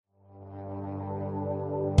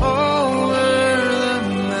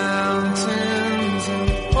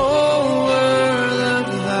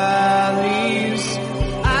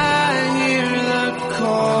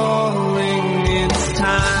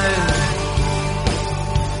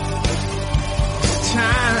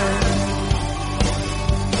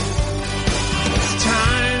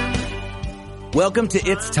Welcome to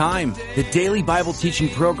It's Time, the daily Bible teaching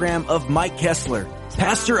program of Mike Kessler,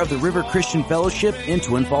 pastor of the River Christian Fellowship in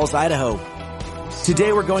Twin Falls, Idaho.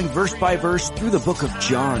 Today we're going verse by verse through the book of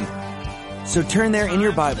John. So turn there in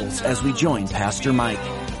your Bibles as we join Pastor Mike.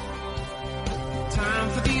 Time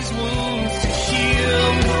for these wounds to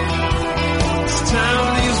heal. It's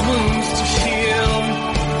time for these wounds to heal.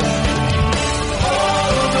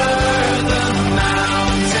 Over the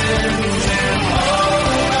mountains and over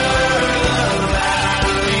the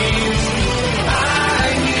valleys,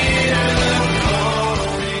 I hear the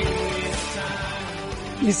calling. It's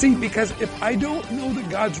time. You see, because if I don't know that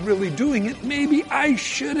God's really doing it, maybe I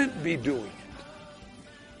shouldn't be doing it.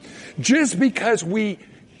 Just because we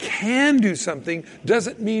can do something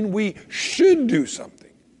doesn't mean we should do something.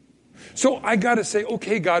 So I got to say,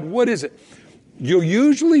 okay, God, what is it? You'll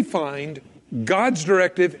usually find God's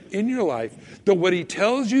directive in your life that what He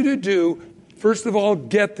tells you to do, first of all,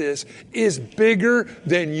 get this, is bigger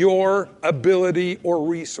than your ability or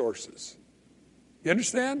resources. You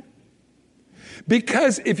understand?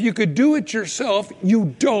 Because if you could do it yourself,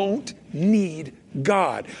 you don't need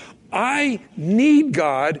God. I need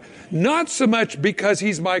God, not so much because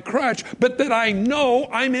He's my crutch, but that I know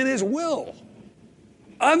I'm in His will.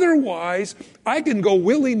 Otherwise, I can go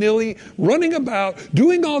willy-nilly, running about,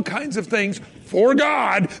 doing all kinds of things for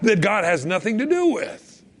God that God has nothing to do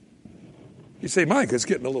with. You say, Mike, it's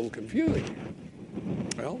getting a little confusing.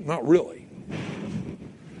 Well, not really.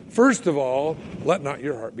 First of all, let not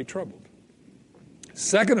your heart be troubled.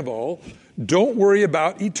 Second of all, don't worry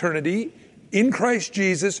about eternity. In Christ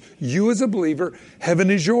Jesus, you as a believer, heaven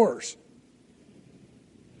is yours.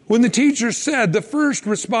 When the teacher said the first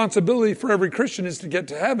responsibility for every Christian is to get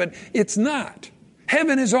to heaven, it's not.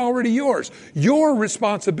 Heaven is already yours. Your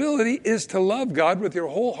responsibility is to love God with your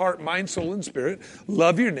whole heart, mind, soul, and spirit.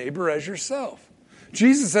 Love your neighbor as yourself.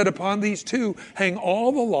 Jesus said, upon these two hang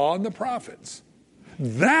all the law and the prophets.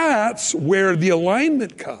 That's where the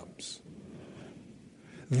alignment comes.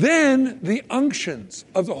 Then the unctions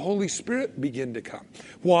of the Holy Spirit begin to come.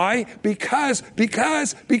 Why? Because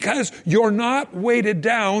you're not weighted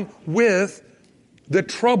down with the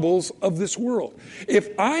troubles of this world.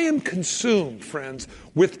 If I am consumed, friends,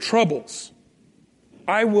 with troubles,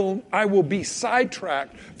 I will be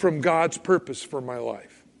sidetracked from God's purpose for my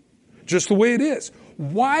life. Just the way it is.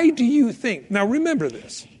 Why do you think? Now remember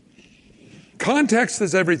this. Context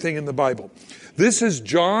is everything in the Bible. This is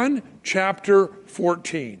John chapter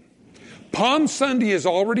 14. Palm Sunday has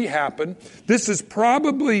already happened. This is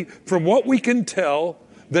probably, from what we can tell,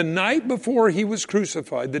 the night before He was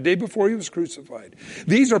crucified, the day before He was crucified.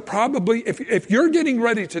 These are probably, if you're getting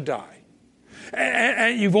ready to die,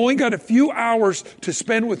 and you've only got a few hours to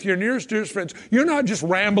spend with your nearest, dearest friends, you're not just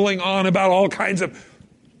rambling on about all kinds of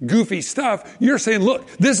goofy stuff. You're saying, look,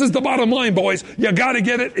 this is the bottom line, boys. You got to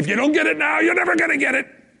get it. If you don't get it now, you're never going to get it.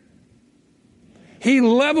 He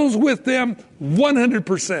levels with them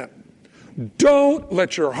 100%. Don't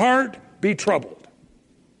let your heart be troubled.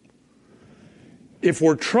 If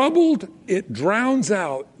we're troubled, it drowns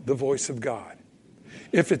out the voice of God.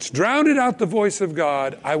 If it's drowned out the voice of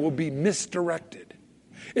God, I will be misdirected.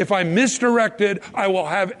 If I'm misdirected, I will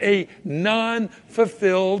have a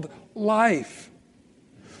non-fulfilled life.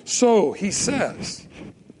 So he says,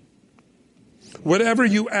 whatever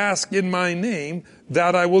you ask in my name,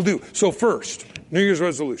 that I will do. So first, New Year's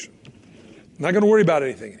resolution. Not going to worry about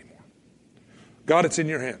anything anymore. God, it's in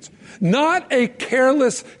your hands. Not a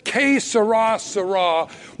careless, que sera, sera,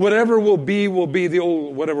 whatever will be, the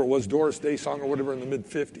old, whatever it was, Doris Day song or whatever in the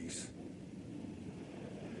mid-50s.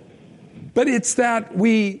 But it's that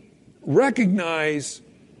we recognize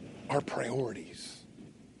our priorities.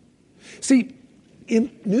 See,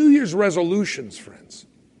 in New Year's resolutions, friends,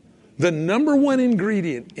 the number one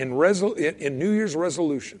ingredient in New Year's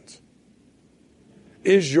resolutions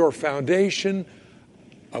is your foundation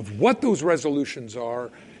of what those resolutions are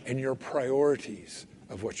and your priorities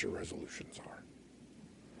of what your resolutions are.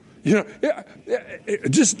 You know,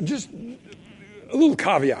 just a little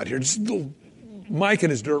caveat here, just a little Mike and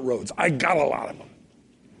his dirt roads. I got a lot of them.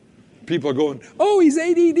 People are going, oh, he's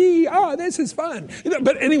ADD. Oh, this is fun. You know,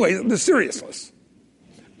 but anyway, the seriousness.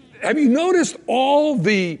 Have you noticed all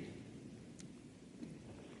the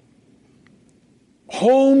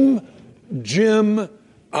home gym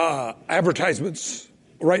advertisements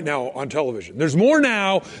right now on television? There's more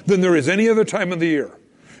now than there is any other time of the year.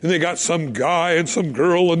 And they got some guy and some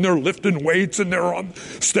girl and they're lifting weights and they're on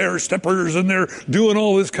stair steppers and they're doing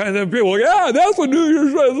all this kind of people. Yeah, that's a New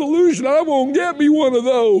Year's resolution. I won't get me one of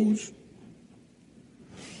those.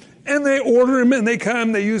 And they order them and they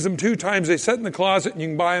come, they use them 2 times, they sit in the closet, and you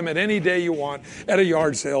can buy them at any day you want at a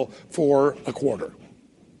yard sale for $0.25.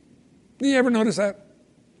 You ever notice that?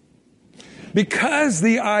 Because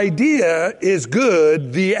the idea is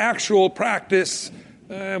good, the actual practice,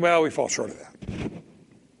 we fall short of that.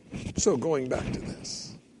 So going back to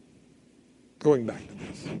this.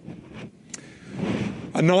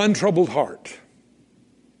 A non-troubled heart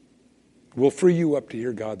will free you up to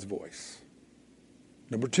hear God's voice.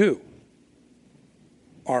 Number 2,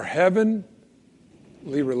 our heavenly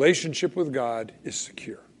relationship with God is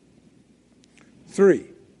secure. 3,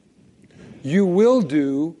 you will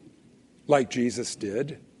do like Jesus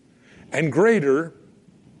did, and greater,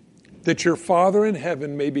 that your Father in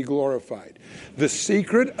heaven may be glorified. The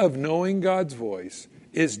secret of knowing God's voice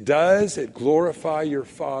is, does it glorify your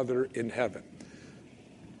Father in heaven?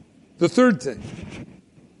 The third thing,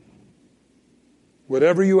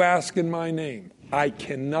 whatever you ask in my name, I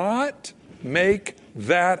cannot make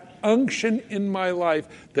that unction in my life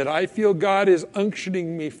that I feel God is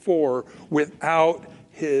unctioning me for without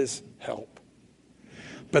His help.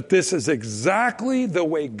 But this is exactly the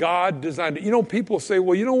way God designed it. You know, people say,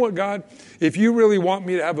 well, you know what, God? If you really want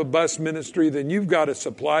me to have a bus ministry, then you've got to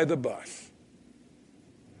supply the bus.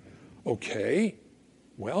 Okay,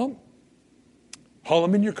 well, haul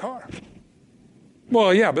them in your car.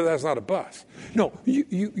 Well, yeah, but that's not a bus. No,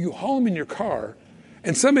 you haul them in your car,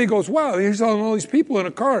 and somebody goes, wow, he's hauling all these people in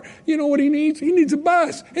a car. You know what he needs? He needs a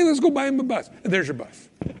bus. Hey, let's go buy him a bus. And there's your bus.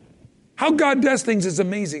 How God does things is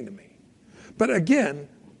amazing to me. But again,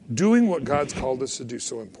 doing what God's called us to do is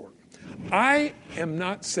so important. I am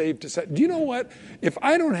not saved to say, do you know what? If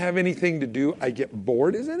I don't have anything to do, I get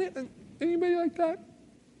bored. Isn't it? Anybody like that?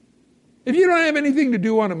 If you don't have anything to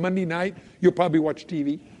do on a Monday night, you'll probably watch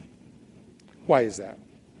TV. Why is that?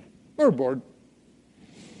 Or bored.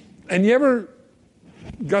 And you ever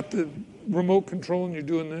got the remote control and you're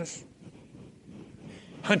doing this?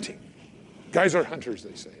 Hunting. Guys are hunters,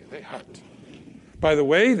 they say. They hunt. By the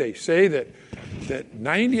way, they say that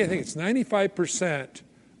 95%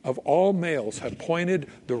 of all males have pointed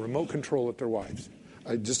the remote control at their wives.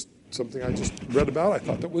 Something I just read about, I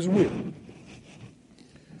thought that was weird.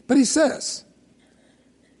 But he says,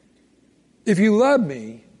 if you love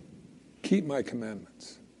me, keep my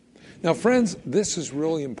commandments. Now, friends, this is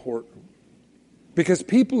really important. Because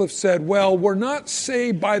people have said, well, we're not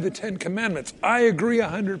saved by the 10 Commandments. I agree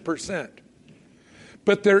 100%.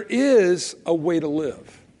 But there is a way to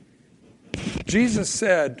live. Jesus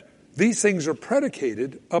said these things are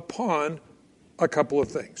predicated upon a couple of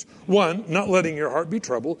things. 1, not letting your heart be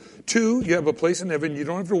troubled. 2, you have a place in heaven you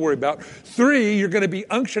don't have to worry about. 3, you're going to be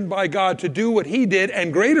unctioned by God to do what He did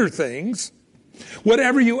and greater things.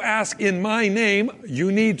 Whatever you ask in my name,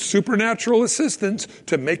 you need supernatural assistance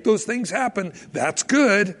to make those things happen. That's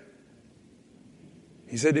good.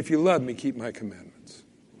 He said, if you love me, keep my commandments.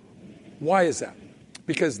 Why is that?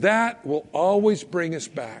 Because that will always bring us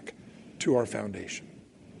back to our foundation.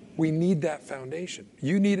 We need that foundation.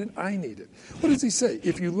 You need it, I need it. What does he say?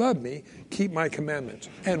 If you love me, keep my commandments.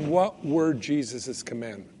 And what were Jesus'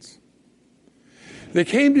 commandments? They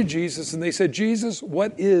came to Jesus and they said, Jesus,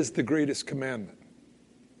 what is the greatest commandment?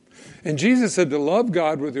 And Jesus said to love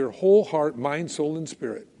God with your whole heart, mind, soul, and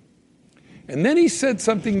spirit. And then he said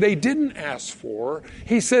something they didn't ask for.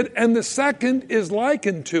 He said, and the second is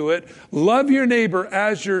likened to it, love your neighbor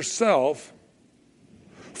as yourself,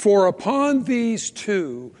 for upon these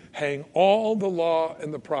 2 hang all the law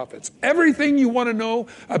and the prophets. Everything you want to know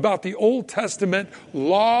about the Old Testament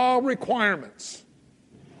law requirements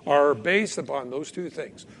are based upon those 2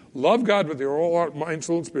 things. Love God with your whole heart, mind,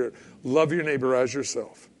 soul, and spirit. Love your neighbor as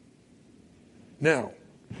yourself. Now,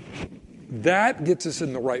 that gets us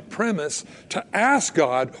in the right premise to ask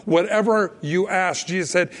God whatever you ask. Jesus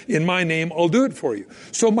said, in my name, I'll do it for you.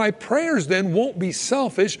 So my prayers then won't be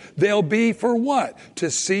selfish. They'll be for what? To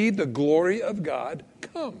see the glory of God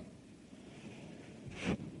come.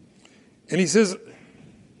 And he says,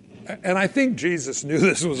 and I think Jesus knew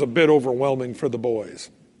this was a bit overwhelming for the boys.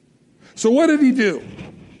 So what did he do?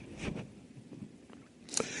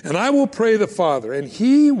 And I will pray the Father, and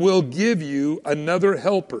he will give you another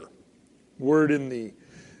helper. Word in the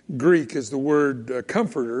Greek is the word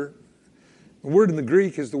comforter. The word in the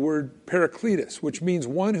Greek is the word parakletos, which means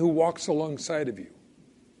one who walks alongside of you.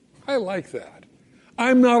 I like that.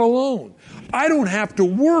 I'm not alone. I don't have to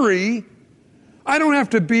worry. I don't have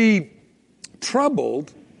to be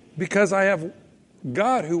troubled because I have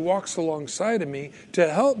God who walks alongside of me to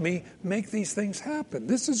help me make these things happen.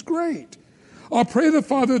 This is great. I'll pray the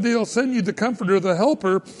Father that he'll send you the comforter, the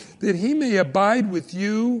helper, that he may abide with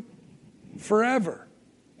you forever.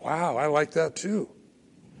 Wow, I like that too.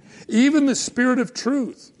 even the Spirit of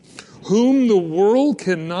truth, whom the world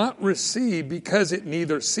cannot receive because it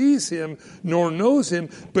neither sees him nor knows him,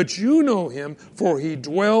 but you know him, for he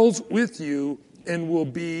dwells with you and will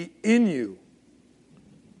be in you.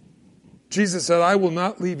 Jesus said, I will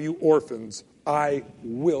not leave you orphans. I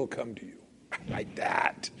will come to you. Like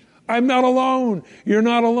that. I'm not alone. You're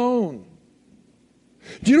not alone.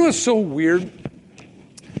 Do you know what's so weird?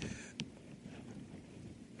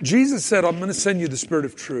 Jesus said, I'm going to send you the Spirit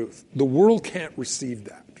of truth. The world can't receive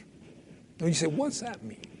that. And you say, what's that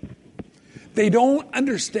mean? They don't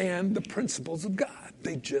understand the principles of God.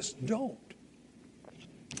 They just don't.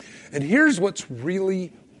 And here's what's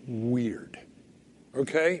really weird.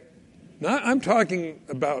 Okay? Now, I'm talking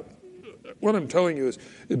about, what I'm telling you is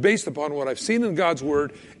based upon what I've seen in God's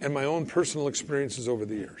Word and my own personal experiences over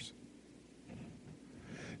the years.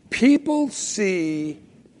 People see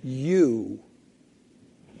you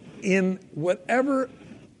in whatever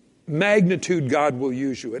magnitude God will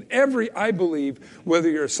use you. I believe, whether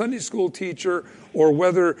you're a Sunday school teacher or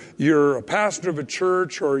whether you're a pastor of a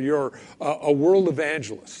church or you're a world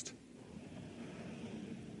evangelist,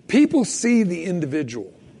 people see the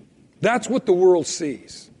individual. That's what the world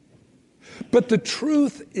sees. But the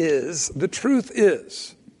truth is,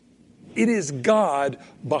 it is God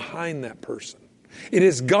behind that person. It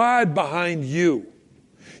is God behind you.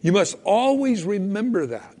 You must always remember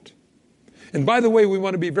that. And by the way, we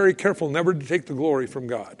want to be very careful never to take the glory from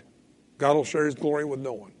God. God will share his glory with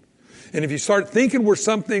no one. And if you start thinking we're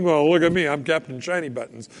something, well, look at me, I'm Captain Shiny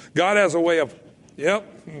Buttons. God has a way of,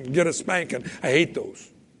 get a spanking. I hate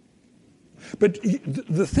those. But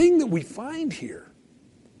the thing that we find here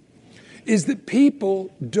is that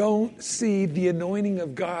people don't see the anointing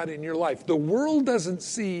of God in your life. The world doesn't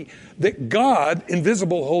see that God,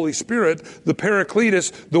 invisible Holy Spirit, the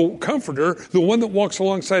Paracletus, the Comforter, the one that walks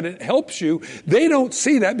alongside and helps you, they don't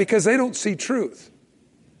see that because they don't see truth.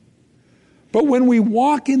 But when we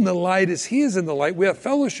walk in the light as he is in the light, we have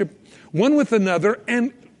fellowship one with another,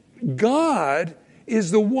 and God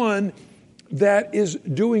is the one that is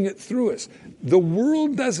doing it through us. The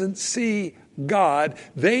world doesn't see God.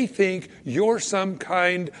 They think you're some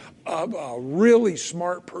kind of a really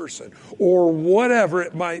smart person or whatever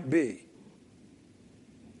it might be.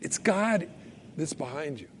 It's God that's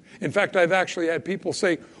behind you. In fact, I've actually had people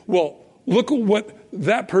say, well, look at what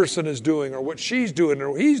that person is doing or what she's doing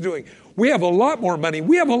or what he's doing. We have a lot more money.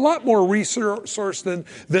 We have a lot more resource than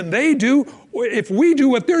they do. If we do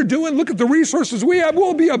what they're doing, look at the resources we have.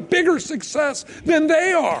 We'll be a bigger success than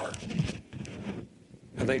they are.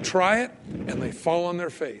 And they try it, and they fall on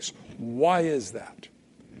their face. Why is that?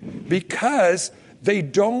 Because they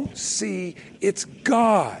don't see it's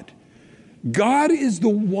God. God is the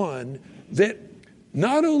one that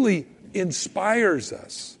not only inspires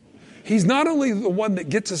us, he's not only the one that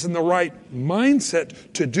gets us in the right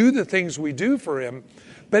mindset to do the things we do for him,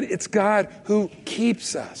 but it's God who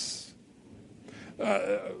keeps us.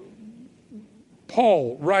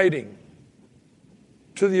 Paul, writing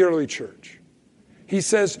to the early church, he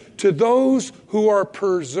says, to those who are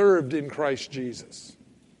preserved in Christ Jesus.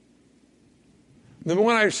 Then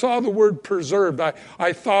when I saw the word preserved,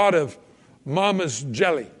 I thought of Mama's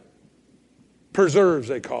jelly. Preserves,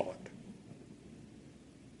 they call it.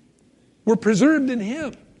 We're preserved in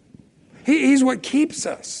him. He's what keeps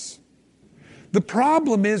us. The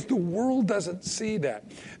problem is the world doesn't see that.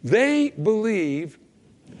 They believe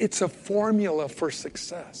it's a formula for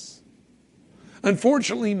success.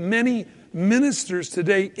 Unfortunately, many ministers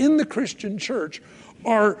today in the Christian church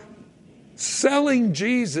are selling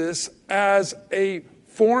Jesus as a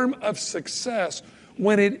form of success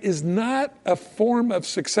when it is not a form of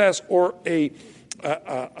success or a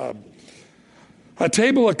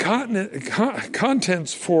table of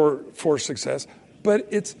contents for success, but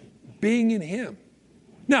it's being in him.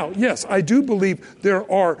 Now, yes, I do believe there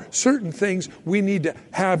are certain things we need to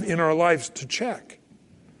have in our lives to check.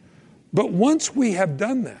 But once we have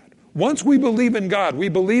done that, once we believe in God, we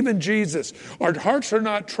believe in Jesus, our hearts are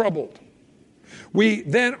not troubled. We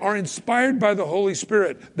then are inspired by the Holy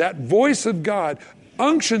Spirit. That voice of God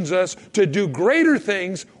unctions us to do greater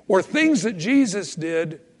things or things that Jesus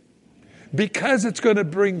did because it's going to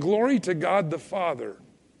bring glory to God the Father.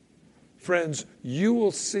 Friends, you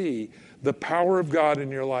will see the power of God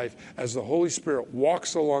in your life as the Holy Spirit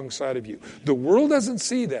walks alongside of you. The world doesn't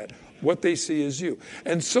see that. What they see is you.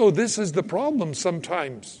 And so this is the problem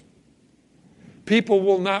sometimes. People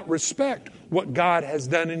will not respect what God has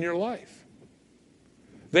done in your life.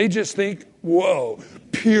 They just think, whoa,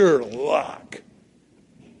 pure luck.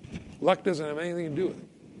 Luck doesn't have anything to do with it.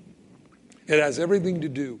 It has everything to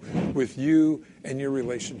do with you and your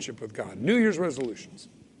relationship with God. New Year's resolutions.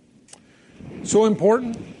 So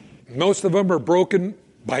important. Most of them are broken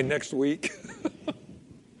by next week.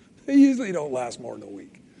 They usually don't last more than a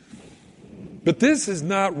week. But this is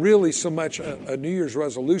not really so much a New Year's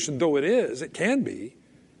resolution, though it can be,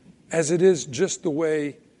 as it is just the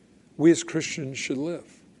way we as Christians should live.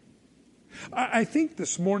 I think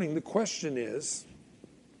this morning the question is,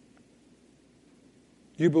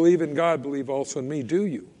 you believe in God, believe also in me, do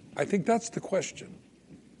you? I think that's the question.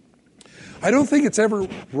 I don't think it's ever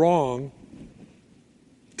wrong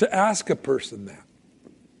to ask a person that.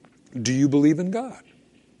 Do you believe in God?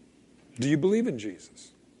 Do you believe in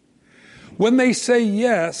Jesus? When they say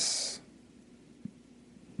yes,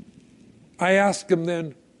 I ask them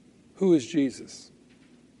then, who is Jesus?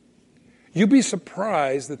 You'll be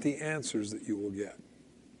surprised at the answers that you will get.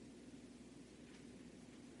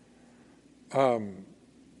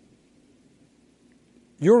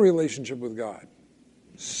 Your relationship with God,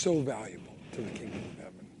 so valuable to the kingdom of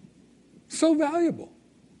heaven. So valuable.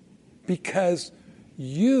 Because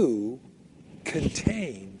you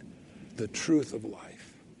contain the truth of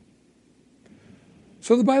life.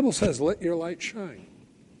 So the Bible says, let your light shine.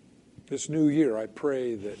 This new year, I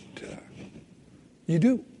pray that you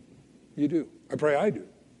do. You do. I pray I do.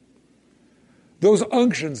 Those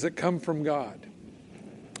unctions that come from God.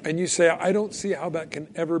 And you say, I don't see how that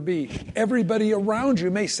can ever be. Everybody around you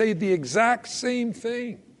may say the exact same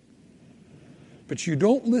thing. But you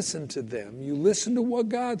don't listen to them. You listen to what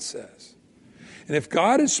God says. And if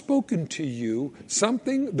God has spoken to you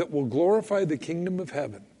something that will glorify the kingdom of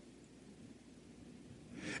heaven,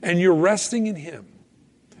 and you're resting in Him,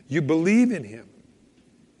 you believe in Him,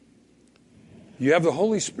 you have the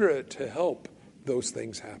Holy Spirit to help those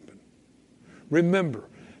things happen. Remember,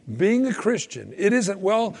 being a Christian, it isn't,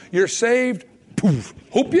 well, you're saved, poof,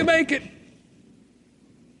 hope you make it.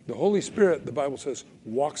 The Holy Spirit, the Bible says,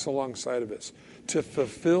 walks alongside of us to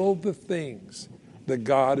fulfill the things that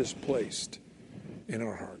God has placed in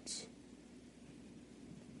our hearts.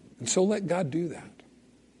 And so let God do that.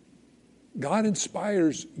 God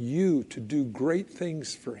inspires you to do great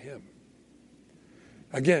things for Him.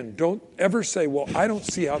 Again, don't ever say, well, I don't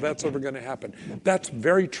see how that's ever going to happen. That's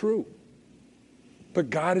very true. But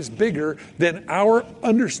God is bigger than our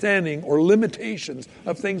understanding or limitations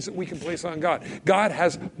of things that we can place on God. God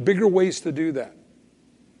has bigger ways to do that.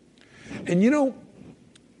 And you know,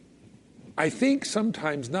 I think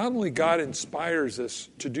sometimes not only God inspires us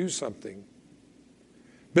to do something,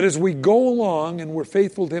 but as we go along and we're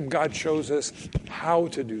faithful to Him, God shows us how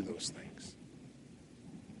to do those things.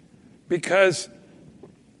 Because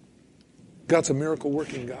God's a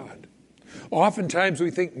miracle-working God. Oftentimes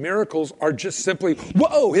we think miracles are just simply,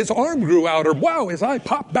 whoa, his arm grew out, or wow, his eye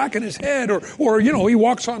popped back in his head, or you know, he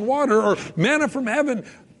walks on water, or manna from heaven.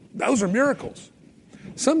 Those are miracles.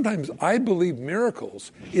 Sometimes I believe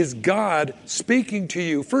miracles is God speaking to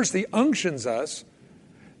you. First, He unctions us.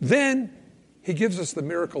 Then He gives us the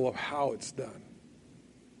miracle of how it's done.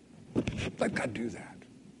 Let God do that.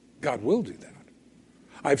 God will do that.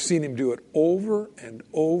 I've seen Him do it over and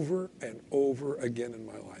over and over again in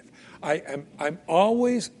my life. I'm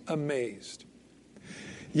always amazed.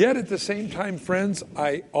 Yet at the same time, friends,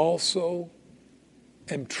 I also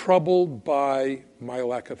am troubled by my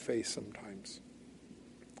lack of faith sometimes.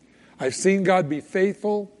 I've seen God be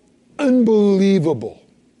faithful, unbelievable,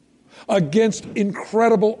 against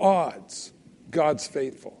incredible odds. God's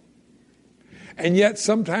faithful. And yet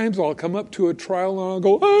sometimes I'll come up to a trial and I'll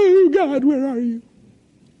go, oh God, where are you?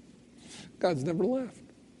 God's never left.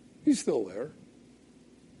 He's still there.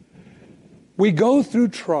 We go through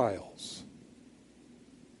trials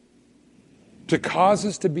to cause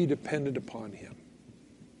us to be dependent upon Him.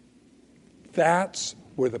 That's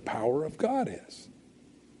where the power of God is.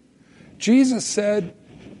 Jesus said,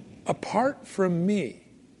 apart from me,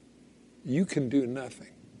 you can do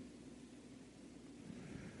nothing.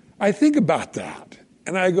 I think about that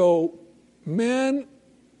and I go, man,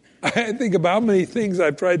 I think about how many things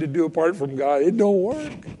I've tried to do apart from God. It don't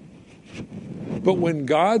work. But when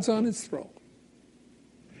God's on His throne,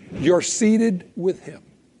 you're seated with Him.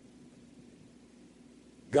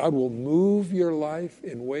 God will move your life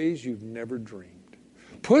in ways you've never dreamed.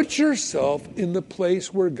 Put yourself in the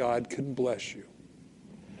place where God can bless you,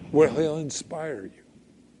 where He'll inspire you.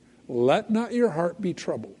 Let not your heart be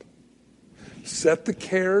troubled. Set the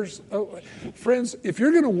cares. Friends, if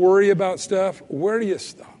you're going to worry about stuff, where do you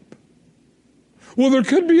stop? Well, there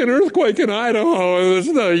could be an earthquake in Idaho.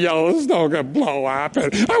 The Yellowstone could blow up,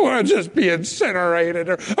 and I want to just be incinerated.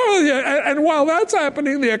 And while that's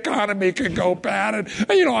happening, the economy could go bad. And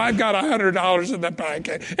you know, I've got $100 in the bank,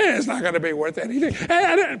 and it's not going to be worth anything.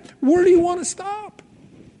 And where do you want to stop?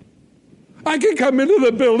 I can come into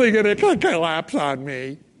the building and it can collapse on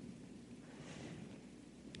me.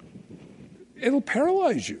 It'll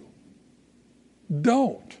paralyze you.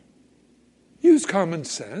 Don't. Use common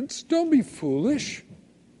sense. Don't be foolish.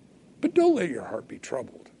 But don't let your heart be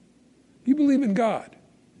troubled. You believe in God.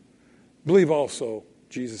 Believe also,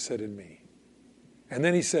 Jesus said, in me. And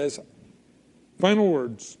then he says, final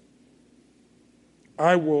words,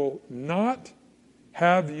 I will not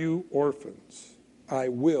have you orphans. I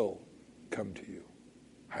will come to you.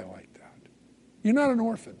 I like that. You're not an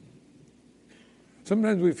orphan.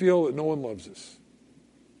 Sometimes we feel that no one loves us.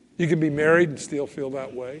 You can be married and still feel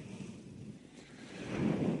that way.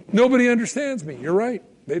 Nobody understands me. You're right.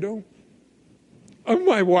 They don't.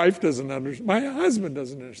 My wife doesn't understand. My husband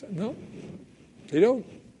doesn't understand. No, they don't.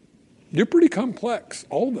 You're pretty complex.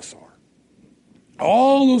 All of us are.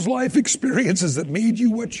 All those life experiences that made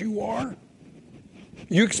you what you are.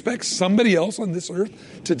 You expect somebody else on this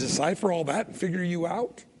earth to decipher all that and figure you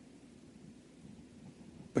out?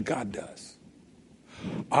 But God does.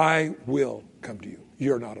 I will come to you.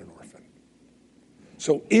 You're not an orphan.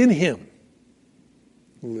 So in him,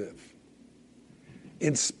 live.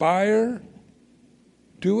 Inspire.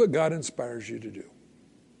 Do what God inspires you to do.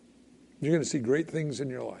 You're going to see great things in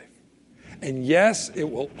your life. And yes, it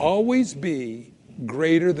will always be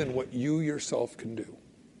greater than what you yourself can do.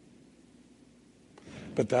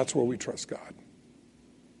 But that's where we trust God.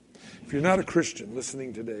 If you're not a Christian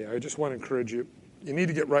listening today, I just want to encourage you. You need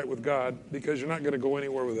to get right with God because you're not going to go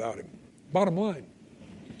anywhere without him. Bottom line,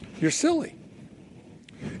 you're silly.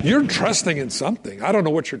 You're trusting in something. I don't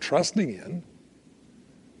know what you're trusting in.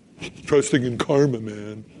 Trusting in karma,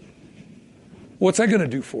 man. What's that going to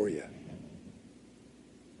do for you?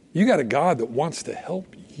 You got a God that wants to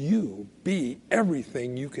help you be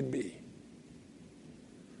everything you can be.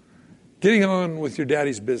 Getting on with your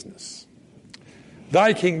daddy's business.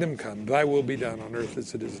 Thy kingdom come, thy will be done on earth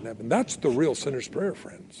as it is in heaven. That's the real sinner's prayer,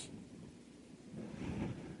 friends.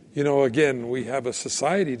 You know, again, we have a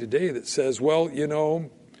society today that says, well, you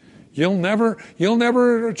know, you'll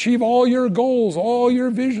never achieve all your goals, all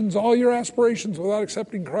your visions, all your aspirations without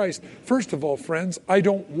accepting Christ. First of all, friends, I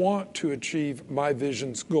don't want to achieve my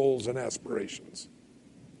visions, goals, and aspirations.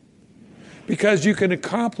 Because you can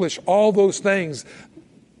accomplish all those things.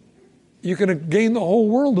 You can gain the whole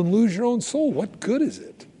world and lose your own soul. What good is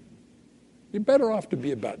it? You're better off to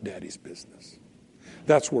be about daddy's business.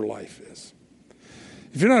 That's where life is.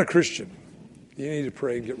 If you're not a Christian, you need to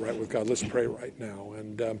pray and get right with God. Let's pray right now.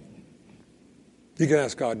 And you can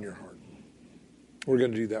ask God in your heart. We're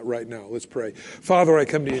going to do that right now. Let's pray. Father, I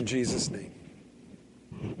come to you in Jesus' name.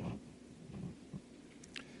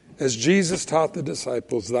 As Jesus taught the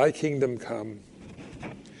disciples, thy kingdom come,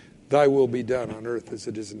 thy will be done on earth as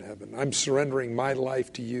it is in heaven. I'm surrendering my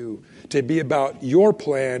life to you to be about your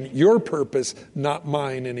plan, your purpose, not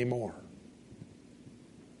mine anymore.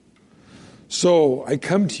 So I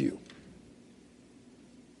come to you.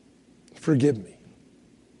 Forgive me.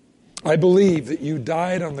 I believe that you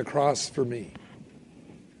died on the cross for me.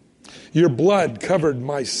 Your blood covered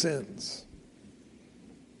my sins.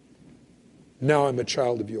 Now I'm a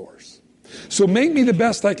child of yours. So make me the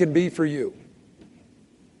best I can be for you.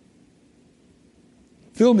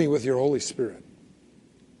 Fill me with your Holy Spirit.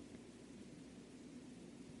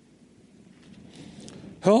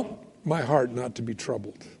 Help my heart not to be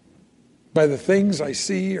troubled by the things I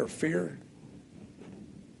see or fear.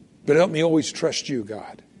 But help me always trust you,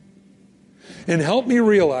 God. And help me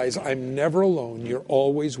realize I'm never alone. You're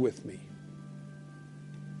always with me.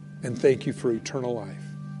 And thank you for eternal life.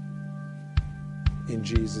 In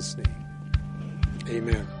Jesus' name,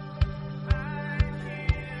 amen.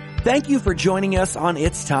 Thank you for joining us on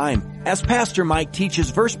It's Time, as Pastor Mike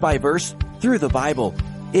teaches verse by verse through the Bible.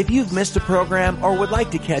 If you've missed a program or would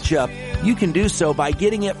like to catch up, you can do so by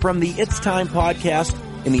getting it from the It's Time podcast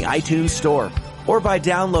in the iTunes Store, or by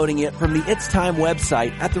downloading it from the It's Time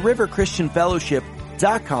website at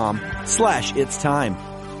theriverchristianfellowship.com/It's Time.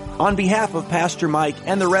 On behalf of Pastor Mike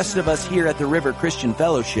and the rest of us here at the River Christian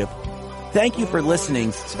Fellowship, thank you for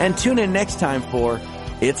listening, and tune in next time for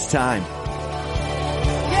It's Time.